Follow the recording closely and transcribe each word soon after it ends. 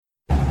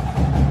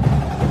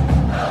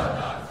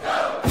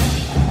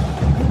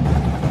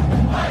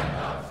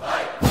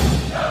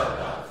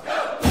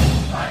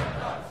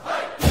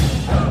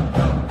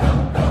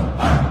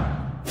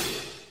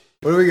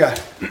What do we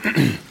got?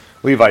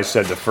 Levi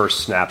said the first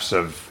snaps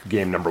of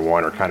game number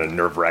one are kind of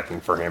nerve-wracking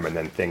for him, and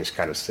then things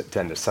kind of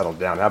tend to settle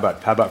down. How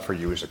about for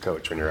you as a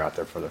coach when you're out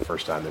there for the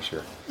first time this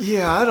year?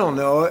 Yeah, I don't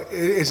know.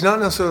 It's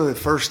not necessarily the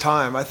first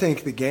time. I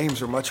think the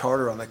games are much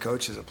harder on the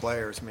coaches and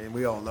players. I mean,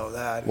 we all know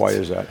that. Why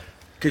is that?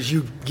 Because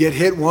you get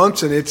hit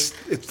once, and it's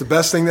the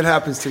best thing that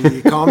happens to you.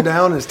 You calm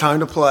down, and it's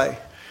time to play.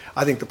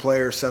 I think the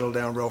players settle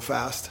down real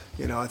fast.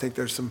 I think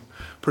there's some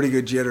pretty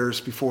good jitters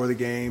before the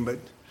game, but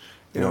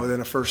within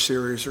the first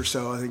series or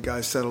so, I think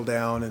guys settle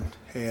down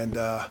and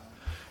their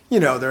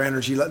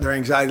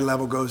anxiety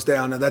level goes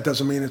down. Now that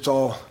doesn't mean it's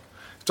all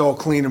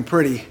clean and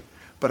pretty,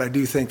 but I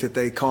do think that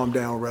they calm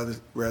down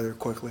rather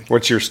quickly.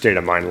 What's your state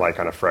of mind like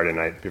on a Friday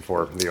night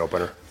before the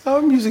opener?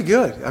 I'm usually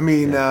good. I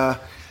mean,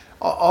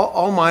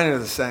 all mine are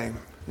the same.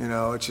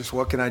 It's just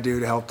what can I do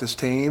to help this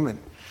team, and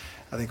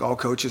I think all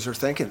coaches are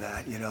thinking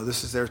that.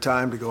 This is their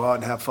time to go out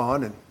and have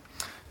fun and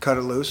cut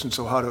it loose. And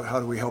so how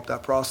do we help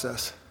that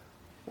process?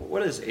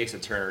 What has Asa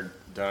Turner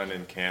done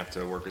in camp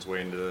to work his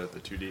way into the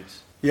two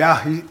deeps? Yeah,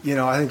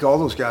 I think all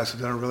those guys have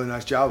done a really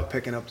nice job of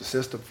picking up the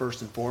system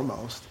first and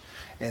foremost,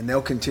 and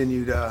they'll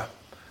continue to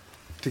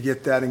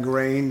get that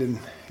ingrained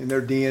in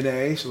their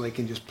DNA so they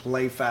can just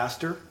play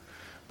faster.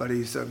 But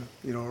he's a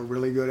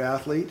really good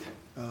athlete,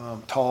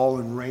 tall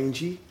and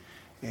rangy,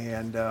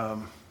 and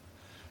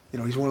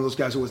he's one of those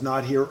guys who was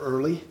not here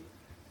early,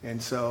 and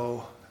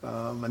so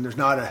and there's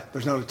not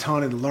a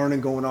ton of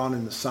learning going on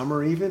in the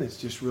summer even. It's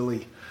just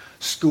really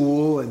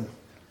school and a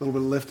little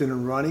bit of lifting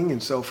and running,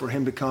 and so for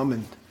him to come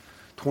in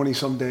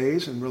 20-some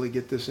days and really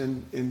get this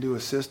into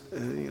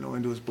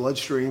his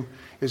bloodstream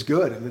is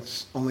good, and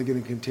it's only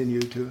going to continue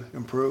to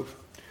improve.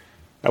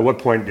 At what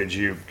point did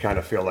you kind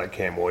of feel like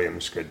Cam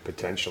Williams could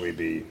potentially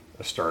be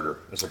a starter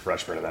as a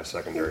freshman in that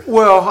secondary?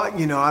 Well,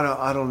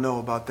 I don't know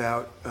about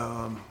that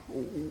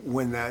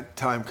when that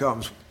time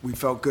comes. We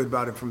felt good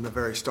about him from the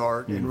very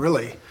start, and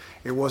really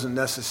it wasn't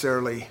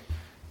necessarily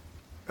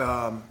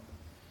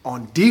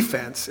on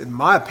defense, in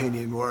my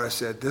opinion, where I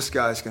said this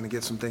guy's going to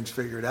get some things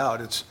figured out.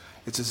 It's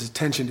his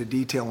attention to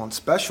detail on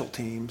special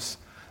teams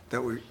that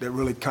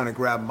really kind of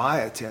grabbed my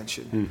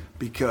attention,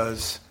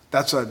 because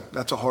that's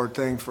a hard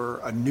thing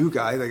for a new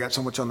guy. They got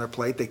so much on their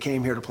plate. They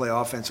came here to play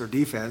offense or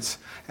defense,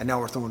 and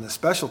now we're throwing the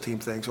special team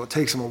thing. So it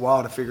takes them a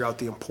while to figure out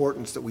the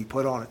importance that we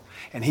put on it,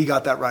 and he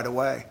got that right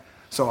away.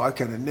 So I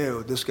kind of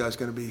knew this guy's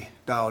going to be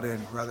dialed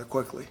in rather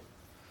quickly.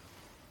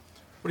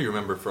 What do you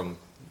remember from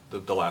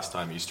the last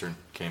time Eastern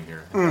came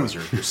here? That was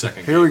your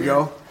second game. Here we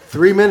go.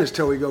 3 minutes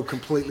till we go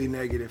completely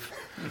negative.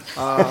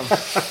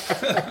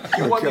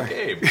 You won the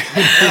game.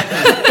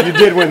 You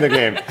did win the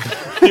game.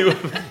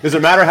 Does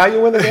it matter how you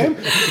win the game?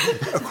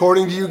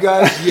 According to you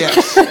guys,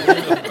 yes.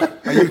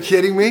 Are you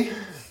kidding me?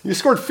 You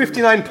scored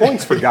 59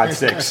 points, for God's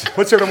sakes.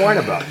 What's there to whine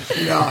about?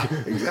 Yeah,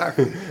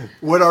 exactly.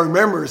 What I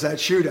remember is that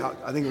shootout.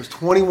 I think it was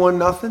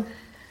 21-0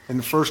 in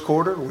the first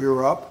quarter. We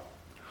were up.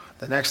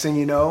 The next thing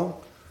you know,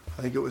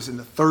 I think it was in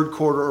the third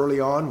quarter early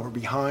on. We're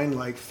behind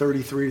like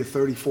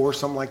 33-34,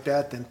 something like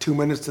that. Then 2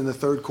 minutes in the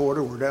third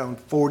quarter, we're down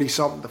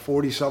 40-something to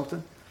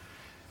 40-something.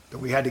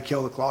 Then we had to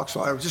kill the clock. So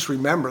I just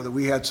remember that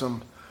we had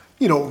some,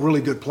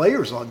 really good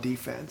players on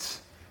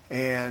defense.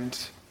 And,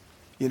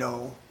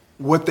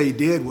 what they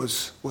did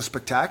was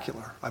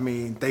spectacular. I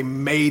mean, they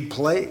made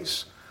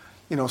plays.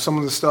 Some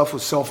of the stuff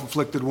was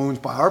self-inflicted wounds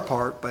by our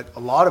part, but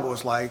a lot of it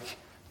was like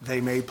they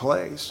made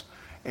plays.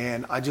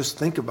 And I just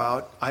think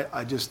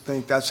I just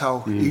think that's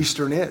how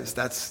Eastern is.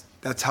 That's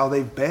how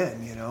they've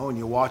been, and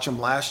you watch them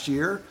last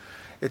year,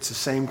 it's the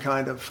same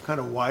kind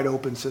of wide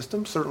open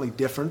system, certainly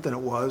different than it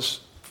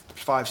was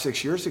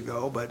 5-6 years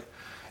ago, but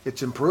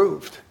it's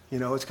improved.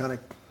 It's kind of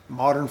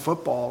modern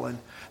football, and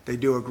they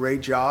do a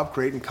great job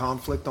creating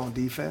conflict on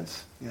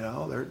defense.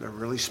 They're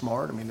really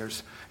smart. I mean,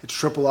 it's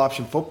triple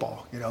option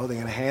football. They're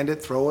going to hand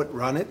it, throw it,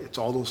 run it. It's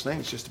all those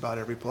things just about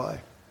every play.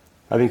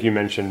 I think you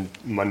mentioned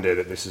Monday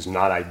that this is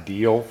not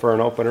ideal for an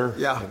opener.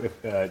 Yeah.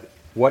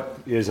 What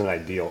is an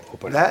ideal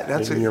opener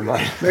that's in your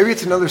mind? Maybe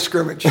it's another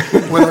scrimmage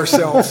with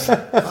ourselves.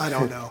 I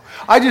don't know.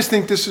 I just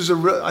think this is a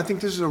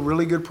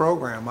really good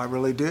program. I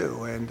really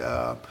do, and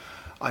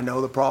I know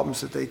the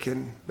problems that they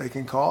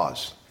can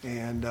cause,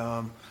 and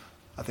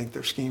I think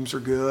their schemes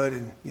are good,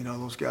 and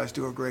those guys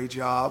do a great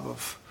job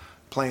of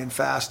playing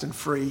fast and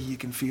free. You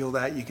can feel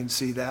that, you can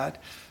see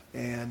that,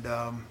 and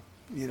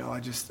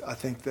I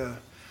think the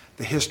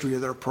history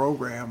of their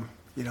program,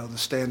 the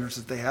standards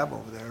that they have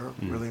over there are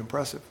really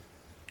impressive.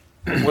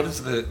 What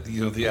is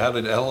the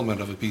added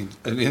element of it being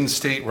an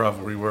in-state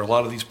rivalry where a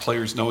lot of these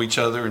players know each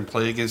other and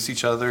play against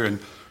each other, and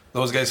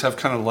those guys have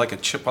kind of like a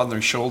chip on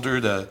their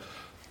shoulder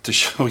to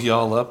show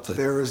y'all up?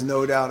 There is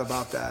no doubt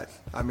about that.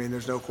 I mean,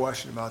 there's no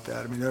question about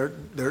that. I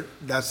mean,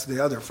 that's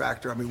the other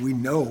factor. I mean, we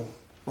know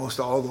most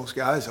of all those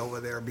guys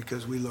over there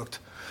because we looked,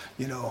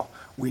 we know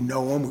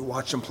them. We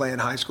watched them play in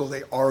high school.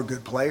 They are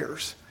good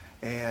players.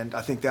 And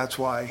I think that's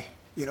why,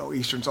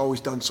 Eastern's always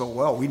done so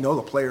well. We know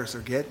the players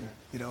they're getting.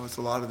 It's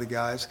a lot of the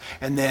guys.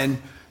 And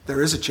then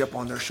there is a chip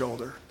on their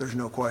shoulder. There's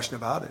no question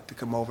about it, to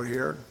come over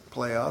here and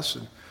play us.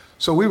 And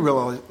so we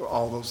realize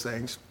all those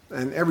things.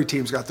 And every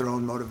team's got their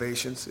own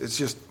motivations. It's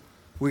just,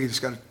 we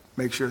just got to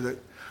make sure that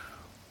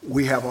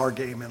we have our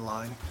game in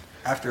line.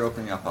 After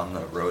opening up on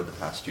the road the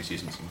past 2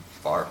 seasons and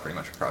far pretty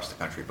much across the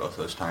country both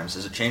those times,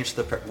 does it change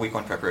the week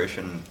 1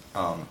 preparation,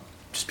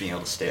 just being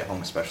able to stay at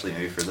home, especially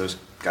maybe for those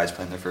guys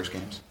playing their first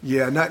games?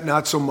 Yeah,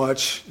 not so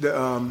much.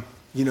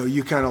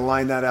 You kind of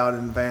line that out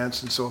in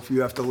advance, and so if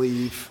you have to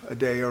leave a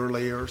day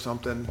early or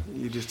something,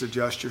 you just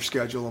adjust your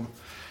schedule,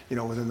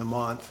 within the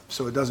month.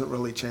 So it doesn't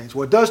really change.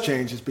 What does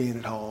change is being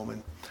at home,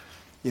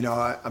 and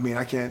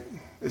I can't.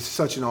 It's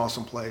such an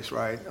awesome place,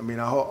 right? I mean,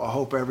 I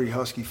hope every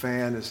Husky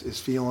fan is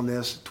feeling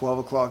this 12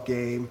 o'clock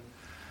game.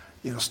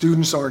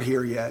 Students aren't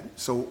here yet,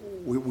 so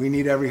we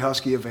need every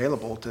Husky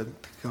available to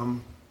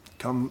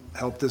come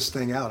help this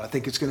thing out. I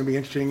think it's going to be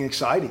interesting and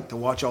exciting to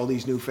watch all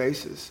these new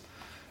faces.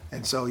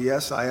 And so,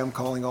 yes, I am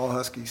calling all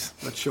Huskies.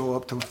 Let's show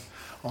up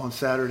on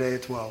Saturday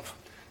at 12.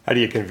 How do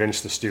you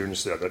convince the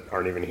students that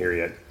aren't even here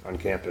yet on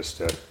campus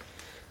to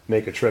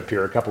make a trip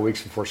here a couple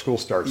weeks before school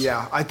starts?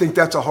 Yeah, I think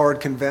that's a hard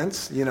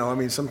convince.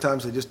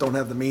 Sometimes they just don't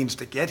have the means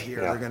to get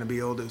here. Yeah. They're going to be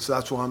able to. So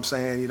that's why I'm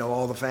saying,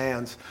 all the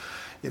fans,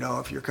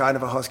 if you're kind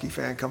of a Husky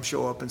fan, come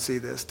show up and see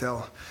this.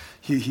 Tell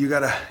you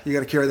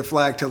gotta carry the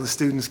flag till the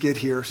students get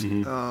here.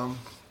 Mm-hmm.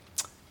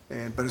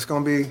 But it's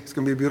gonna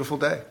be a beautiful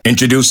day.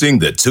 Introducing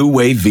the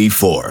Two-Way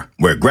V4,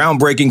 where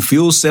groundbreaking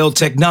fuel cell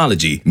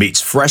technology meets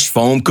fresh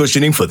foam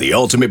cushioning for the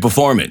ultimate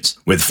performance.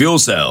 With fuel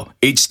cell,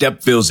 each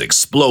step feels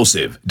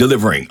explosive,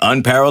 delivering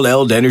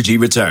unparalleled energy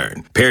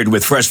return. Paired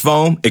with fresh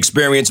foam,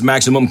 experience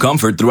maximum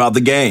comfort throughout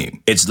the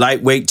game. Its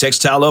lightweight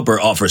textile upper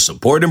offers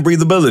support and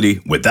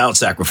breathability without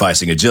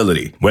sacrificing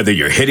agility. Whether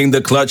you're hitting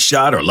the clutch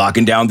shot or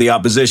locking down the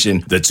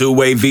opposition, the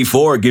Two-Way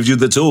V4 gives you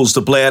the tools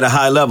to play at a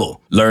high level.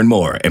 Learn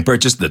more and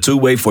purchase the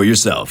Two-Way for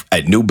yourself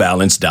at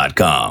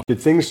newbalance.com. Did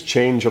things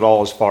change at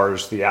all as far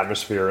as the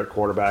atmosphere at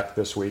quarterback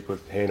this week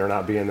with Haener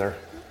not being there?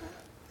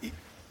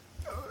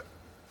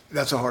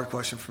 That's a hard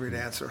question for me to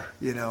answer.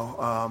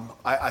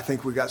 I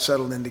think we got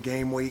settled into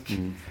game week.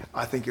 Mm-hmm.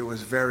 I think it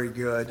was very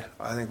good.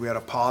 I think we had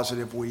a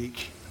positive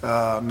week,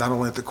 not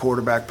only at the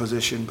quarterback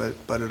position,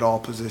 but at all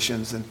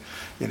positions. And,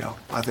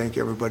 I think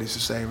everybody's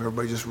the same.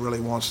 Everybody just really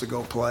wants to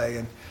go play,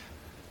 and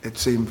it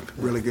seemed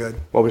really good.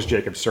 What was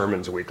Jacob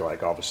Sermon's week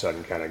like, all of a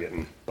sudden kind of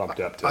getting bumped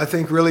up to? I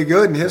think really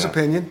good in his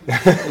opinion,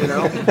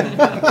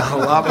 a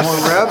lot more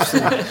reps.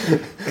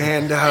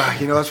 And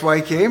that's why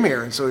he came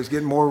here. And so he's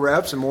getting more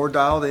reps and more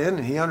dialed in,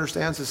 and he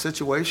understands the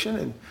situation.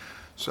 And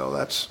so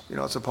that's,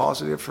 it's a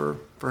positive for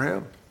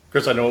him.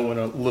 Chris, I know it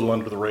went a little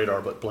under the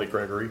radar, but Blake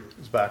Gregory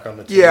is back on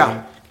the team. Yeah.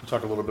 Can you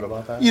talk a little bit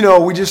about that?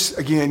 We just,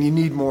 again, you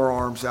need more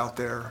arms out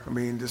there. I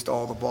mean, just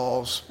all the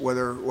balls,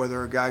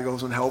 whether a guy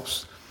goes and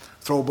helps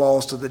throw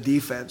balls to the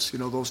defense,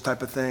 those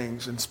type of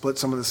things, and split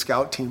some of the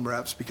scout team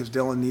reps, because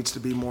Dylan needs to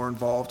be more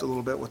involved a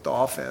little bit with the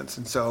offense.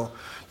 And so,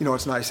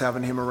 it's nice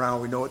having him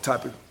around. We know what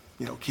type of,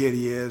 kid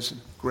he is,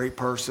 and great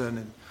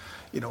person,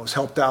 and, has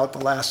helped out the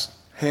last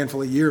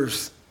handful of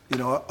years,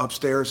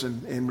 upstairs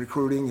in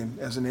recruiting and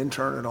as an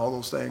intern and all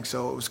those things.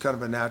 So it was kind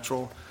of a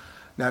natural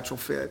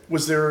fit.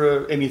 Was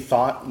there any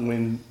thought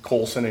when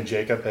Colson and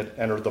Jacob had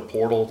entered the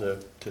portal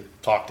to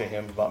talk to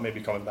him about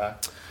maybe coming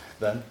back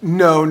then?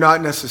 No,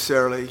 not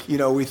necessarily.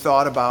 We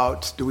thought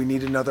about, do we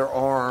need another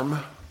arm?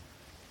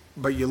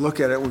 But you look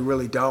at it, we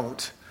really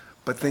don't.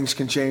 But things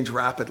can change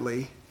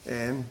rapidly,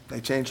 and they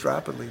changed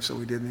rapidly, so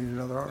we did need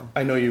another arm.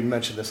 I know you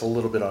mentioned this a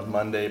little bit on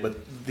Monday, but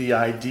the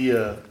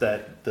idea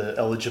that the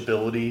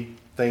eligibility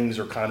things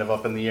are kind of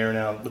up in the air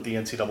now with the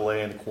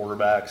NCAA and the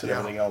quarterbacks and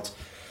everything else.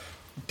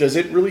 Does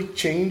it really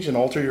change and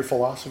alter your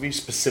philosophy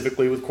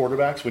specifically with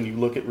quarterbacks when you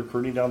look at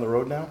recruiting down the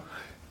road now?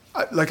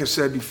 Like I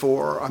said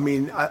before,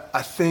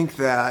 I think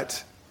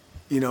that,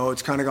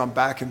 it's kind of gone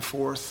back and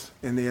forth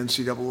in the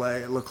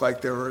NCAA. It looked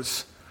like there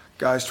was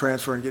guys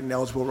transferring, getting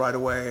eligible right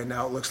away, and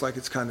now it looks like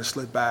it's kind of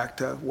slid back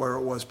to where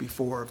it was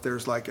before. If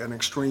there's like an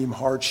extreme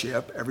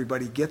hardship,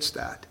 everybody gets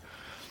that.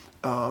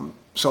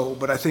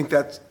 But I think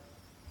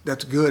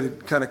that's good.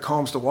 It kind of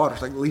calms the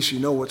waters. Like, at least you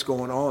know what's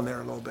going on there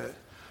a little bit.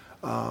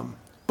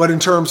 But in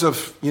terms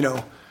of,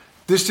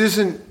 this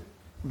isn't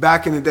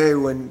back in the day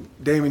when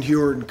Damon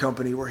Heward and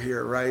company were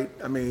here, right?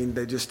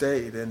 They just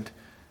stayed. And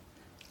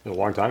A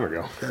long time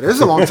ago. that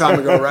is a long time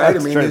ago, right?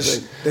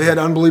 That's They had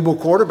unbelievable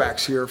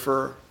quarterbacks here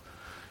for,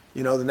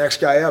 the next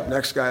guy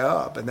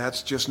up. And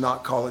that's just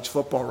not college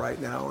football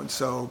right now. And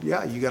so,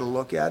 yeah, you got to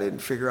look at it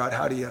and figure out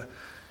how do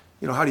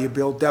you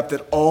build depth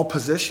at all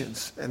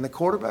positions. And the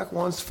quarterback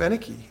one's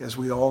finicky, as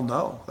we all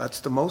know. That's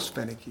the most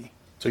finicky.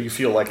 So you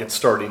feel like it's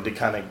starting to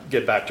kind of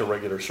get back to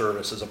regular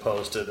service as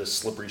opposed to this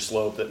slippery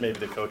slope that maybe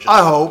the coaches.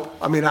 I hope.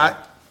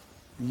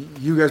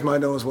 You guys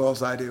might know as well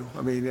as I do.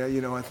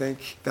 I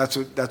think that's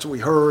what we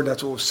heard.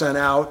 That's what was sent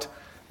out,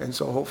 and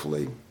so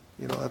hopefully,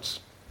 that's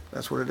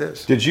what it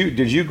is. Did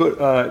you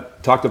go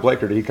talk to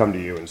Blake, or did he come to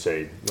you and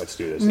say, "Let's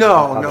do this"?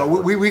 No.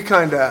 We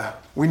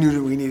knew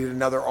that we needed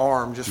another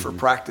arm just for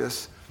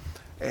practice,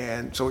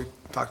 and so we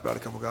talked about a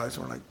couple guys,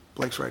 and we're like,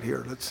 Blake's right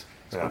here. Let's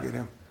go get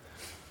him.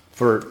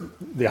 For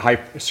the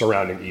hype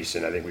surrounding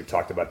Easton, I think we've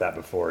talked about that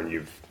before, and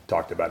you've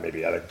talked about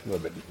maybe a little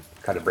bit,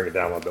 kind of bring it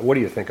down a little bit. What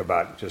do you think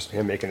about just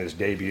him making his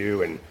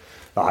debut and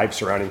the hype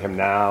surrounding him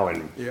now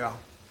and Yeah.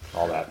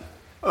 all that?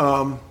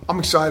 I'm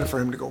excited for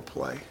him to go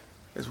play,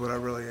 is what I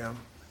really am.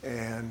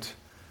 And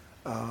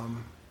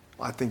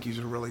I think he's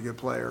a really good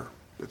player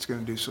that's going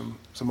to do some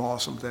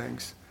awesome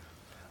things.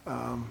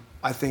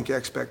 I think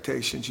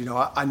expectations,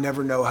 I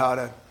never know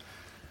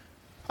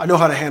I know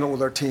how to handle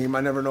with our team.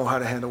 I never know how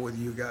to handle with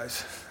you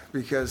guys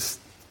because,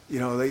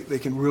 they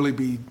can really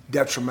be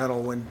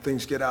detrimental when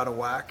things get out of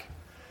whack.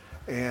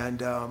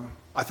 And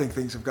I think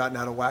things have gotten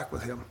out of whack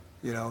with him.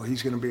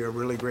 He's going to be a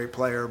really great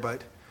player,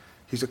 but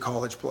he's a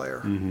college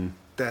player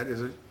that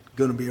is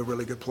going to be a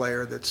really good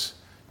player that's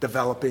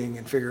developing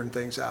and figuring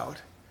things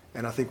out.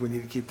 And I think we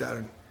need to keep that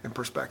in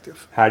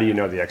perspective. How do you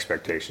know the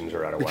expectations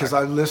are out of Because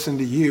whack? I listen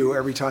to you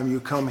every time you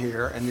come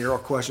here, and your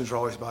questions are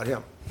always about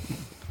him.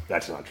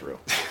 That's not true.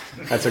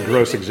 That's a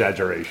gross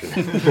exaggeration.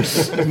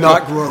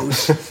 Not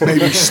gross,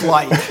 maybe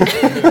slight.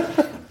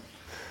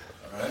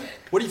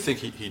 What do you think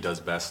he does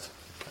best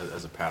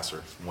as a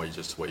passer from what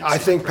you've I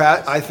seen think in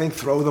practice? I think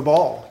throw the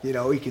ball.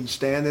 He can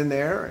stand in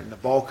there, and the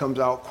ball comes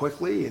out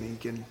quickly, and he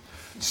can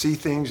see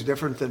things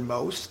different than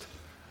most.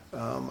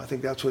 I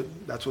think that's what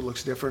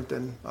looks different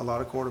than a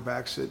lot of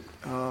quarterbacks that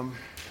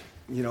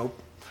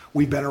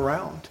we've been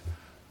around.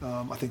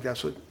 I think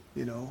that's what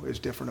is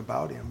different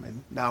about him.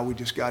 And now we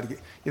just got to get.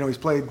 He's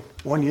played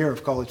 1 year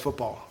of college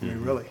football. I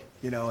mean, really.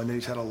 And then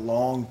he's had a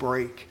long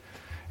break,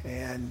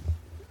 and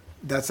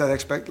that's that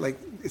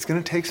it's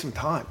going to take some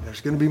time.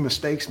 There's going to be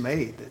mistakes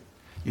made that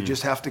you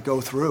just have to go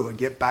through and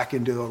get back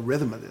into a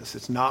rhythm of this.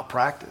 It's not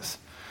practice.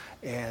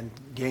 And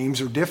games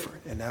are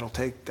different, and that'll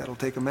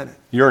take a minute.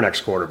 You're an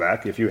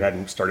ex-quarterback. If you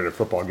hadn't started a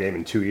football game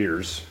in 2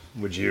 years,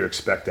 would you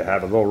expect to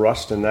have a little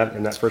rust in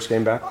that first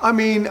game back? I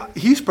mean,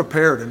 he's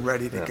prepared and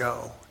ready to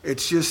go.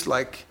 It's just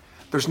like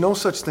there's no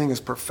such thing as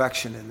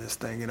perfection in this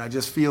thing, and I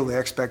just feel the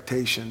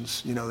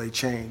expectations, they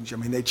change. I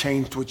mean, they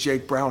changed with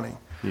Jake Browning,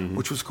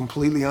 which was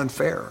completely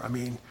unfair. I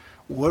mean,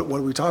 what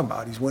are we talking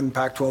about? He's winning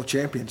Pac-12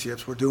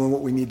 championships. We're doing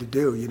what we need to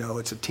do.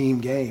 It's a team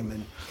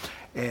game,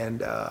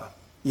 and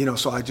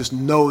so I just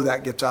know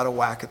that gets out of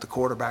whack at the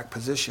quarterback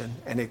position,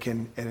 and it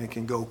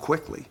can go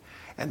quickly,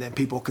 and then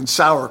people can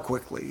sour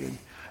quickly, and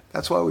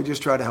that's why we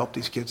just try to help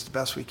these kids the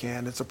best we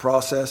can. It's a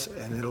process,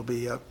 and it'll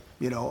be a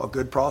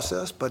good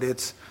process, but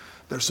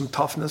there's some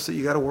toughness that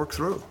you got to work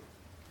through.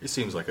 He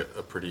seems like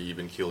a pretty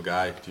even keel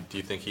guy. Do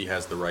you think he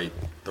has the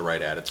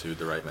right attitude,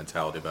 the right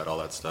mentality about all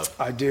that stuff?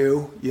 I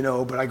do,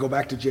 but I go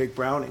back to Jake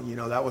Browning.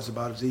 That was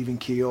about as even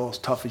keel, as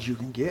tough as you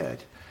can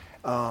get.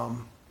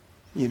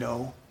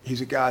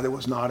 He's a guy that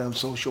was not on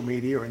social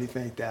media or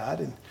anything like that.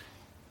 And,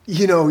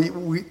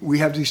 we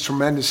have these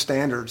tremendous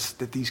standards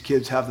that these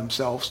kids have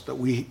themselves, that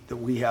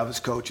we have as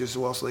coaches as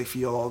well, so they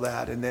feel all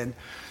that. And then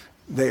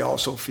they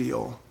also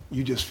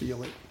you just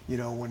feel it,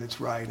 when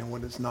it's right and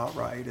when it's not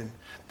right. And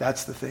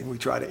that's the thing. We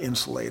try to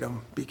insulate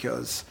them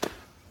because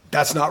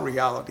that's not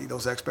reality,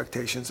 those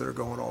expectations that are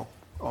going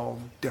all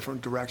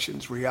different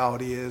directions.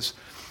 Reality is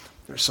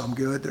there's some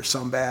good, there's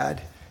some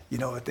bad.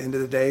 At the end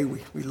of the day,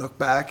 we look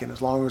back, and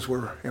as long as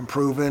we're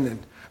improving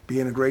and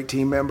being a great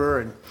team member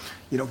and,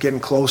 getting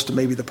close to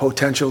maybe the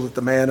potential that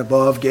the man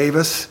above gave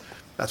us,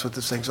 that's what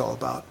this thing's all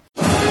about.